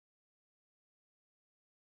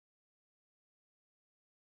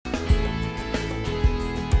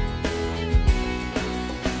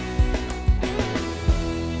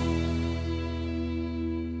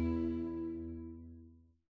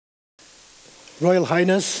Royal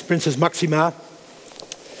Highness, Princess Maxima,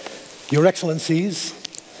 Your Excellencies,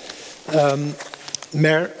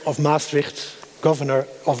 Mayor of Maastricht, Governor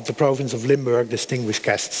of the province of Limburg, distinguished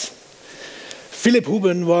guests. Philip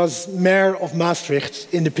Houben was Mayor of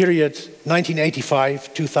Maastricht in the period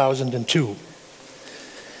 1985-2002.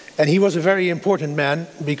 And he was a very important man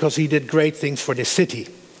because he did great things for this city.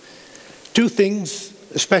 Two things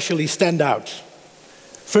especially stand out.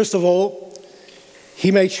 First of all, he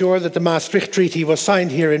made sure that the Maastricht Treaty was signed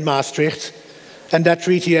here in Maastricht, and that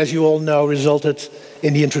treaty, as you all know, resulted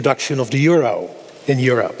in the introduction of the euro in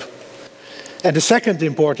Europe. And the second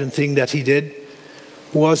important thing that he did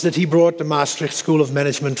was that he brought the Maastricht School of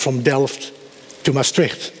Management from Delft to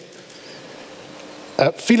Maastricht.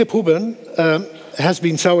 Philip Houben has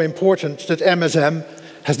been so important that MsM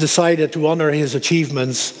has decided to honor his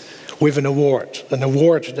achievements with an award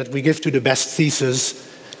that we give to the best thesis,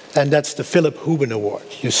 and that's the Philip Houben Award.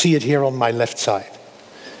 You see it here on my left side.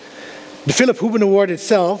 The Philip Houben Award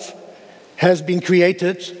itself has been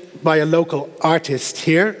created by a local artist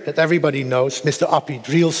here that everybody knows, Mr. Appie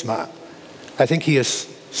Drielsma. I think he is,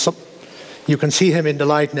 you can see him in the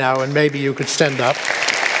light now, and maybe you could stand up.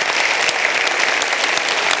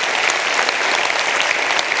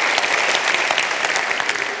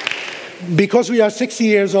 Because we are 60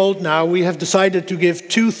 years old now, we have decided to give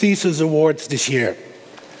two thesis awards this year.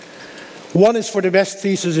 One is for the best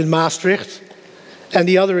thesis in Maastricht, and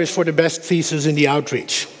the other is for the best thesis in the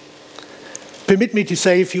outreach. Permit me to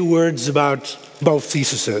say a few words about both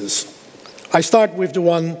theses. I start with the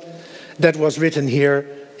one that was written here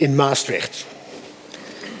in Maastricht.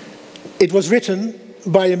 It was written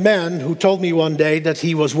by a man who told me one day that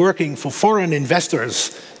he was working for foreign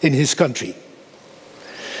investors in his country.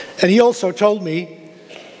 And he also told me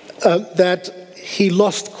that he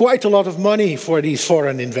lost quite a lot of money for these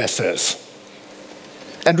foreign investors.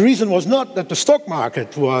 And the reason was not that the stock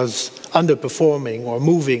market was underperforming or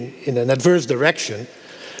moving in an adverse direction.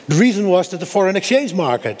 The reason was that the foreign exchange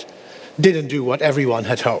market didn't do what everyone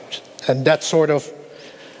had hoped. And that sort of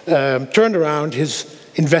turned around his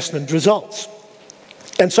investment results.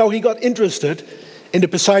 And so he got interested in the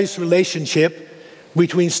precise relationship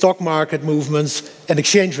between stock market movements and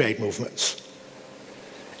exchange rate movements.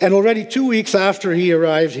 And already 2 weeks after he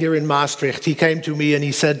arrived here in Maastricht, he came to me and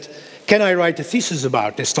he said, "Can I write a thesis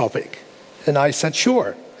about this topic?" And I said,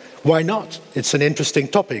 "Sure, why not? It's an interesting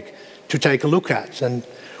topic to take a look at." And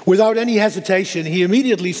without any hesitation, he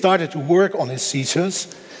immediately started to work on his thesis.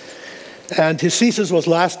 And his thesis was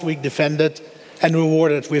last week defended and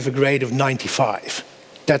rewarded with a grade of 95.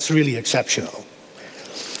 That's really exceptional.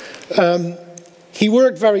 He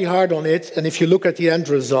worked very hard on it, and if you look at the end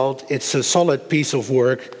result, it's a solid piece of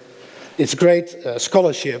work. It's great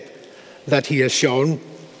scholarship that he has shown.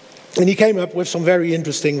 And he came up with some very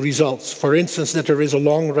interesting results. For instance, that there is a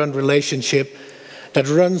long-run relationship that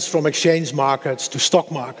runs from exchange markets to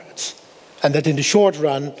stock markets. And that in the short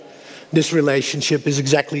run, this relationship is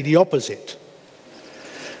exactly the opposite.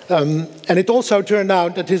 And it also turned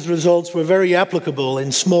out that his results were very applicable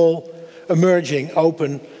in small, emerging,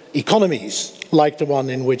 open economies, like the one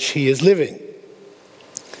in which he is living.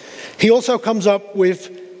 He also comes up with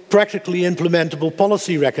practically implementable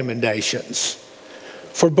policy recommendations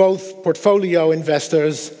for both portfolio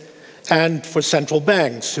investors and for central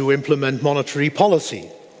banks who implement monetary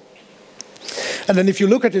policy. And then if you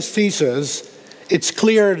look at his thesis, it's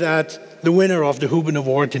clear that the winner of the Houben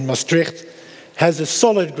Award in Maastricht has a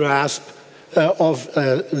solid grasp of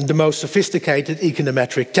the most sophisticated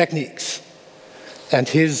econometric techniques. And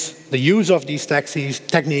the use of these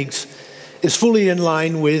techniques is fully in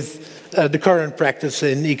line with the current practice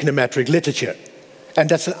in econometric literature. And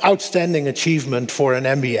that's an outstanding achievement for an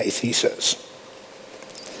MBA thesis.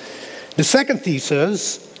 The second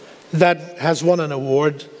thesis that has won an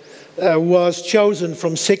award was chosen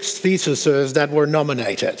from 6 theses that were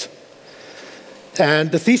nominated.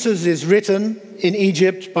 And the thesis is written in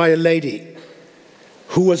Egypt by a lady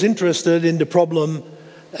who was interested in the problems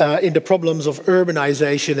of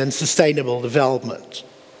urbanization and sustainable development.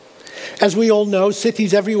 As we all know,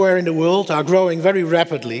 cities everywhere in the world are growing very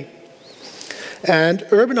rapidly. And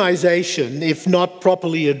urbanization, if not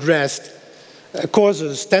properly addressed,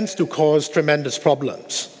 tends to cause tremendous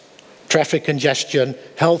problems. Traffic congestion,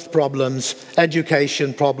 health problems,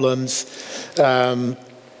 education problems,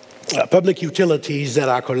 public utilities that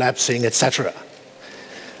are collapsing, etc.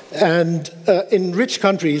 And in rich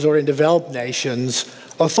countries or in developed nations,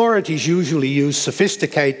 authorities usually use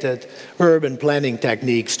sophisticated urban planning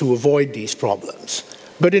techniques to avoid these problems.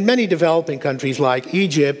 But in many developing countries like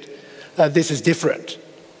Egypt, this is different.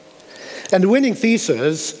 And the winning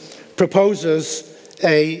thesis proposes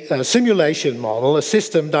a simulation model, a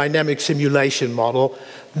system dynamic simulation model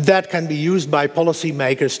that can be used by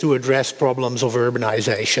policymakers to address problems of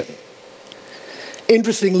urbanization.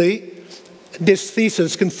 Interestingly, this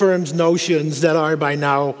thesis confirms notions that are by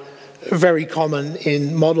now very common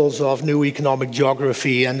in models of new economic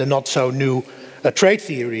geography and the not so new trade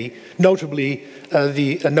theory, notably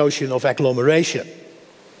the notion of agglomeration.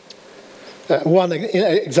 One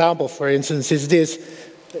example, for instance, is this.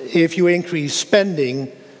 If you increase spending,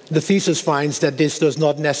 the thesis finds that this does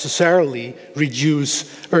not necessarily reduce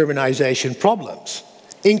urbanization problems.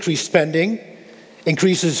 Increased spending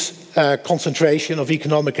increases concentration of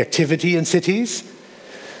economic activity in cities,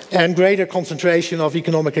 and greater concentration of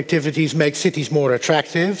economic activities makes cities more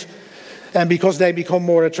attractive. And because they become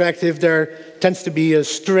more attractive, there tends to be a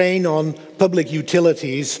strain on public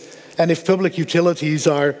utilities. And if public utilities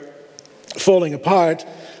are falling apart,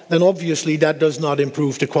 then obviously that does not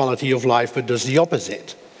improve the quality of life, but does the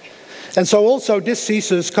opposite. And so also this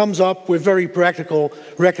thesis comes up with very practical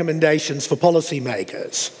recommendations for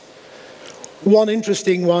policymakers. One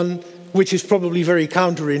interesting one, which is probably very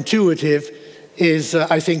counterintuitive, is,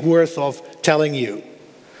 I think, worth of telling you.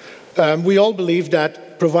 We all believe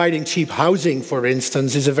that providing cheap housing, for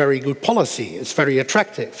instance, is a very good policy. It's very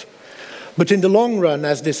attractive. But in the long run,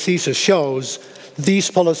 as this thesis shows,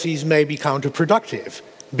 these policies may be counterproductive,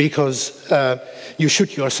 because you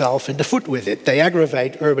shoot yourself in the foot with it. They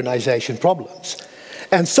aggravate urbanization problems.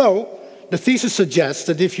 And so the thesis suggests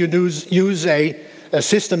that if you use a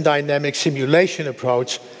system dynamic simulation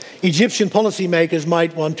approach, Egyptian policymakers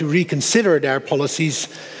might want to reconsider their policies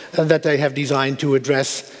that they have designed to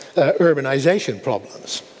address urbanization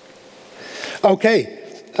problems. Okay,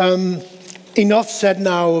 enough said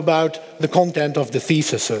now about the content of the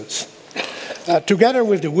theses. Together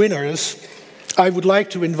with the winners, I would like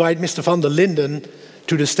to invite Mr. van der Linden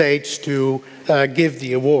to the stage to give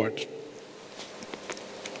the award.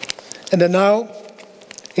 And then now,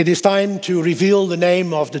 it is time to reveal the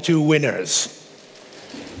name of the two winners.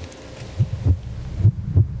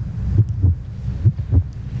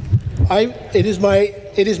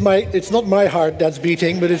 It's not my heart that's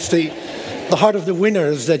beating, but it's the heart of the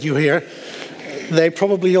winners that you hear. They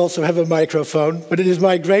probably also have a microphone, but it is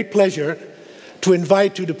my great pleasure to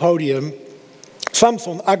invite to the podium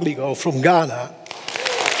Sampson Akligoh from Ghana,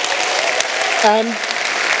 and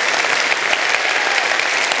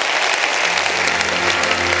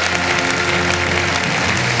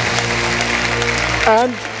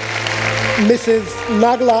Mrs.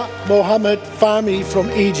 Naglaa Mohamed Fahmy from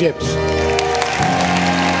Egypt.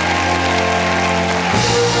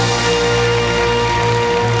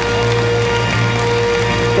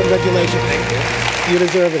 Congratulations. You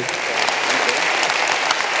deserve it.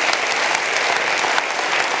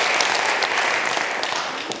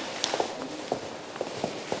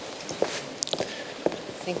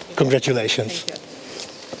 Thank you. Congratulations. Thank you.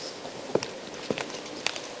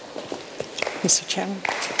 Mr. Chairman.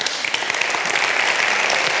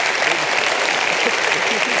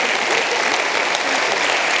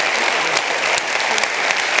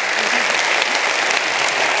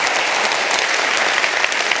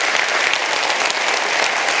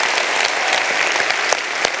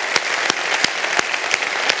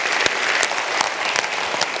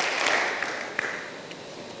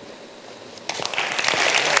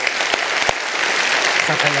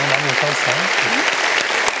 Gaat hij nou naar mijn kant staan?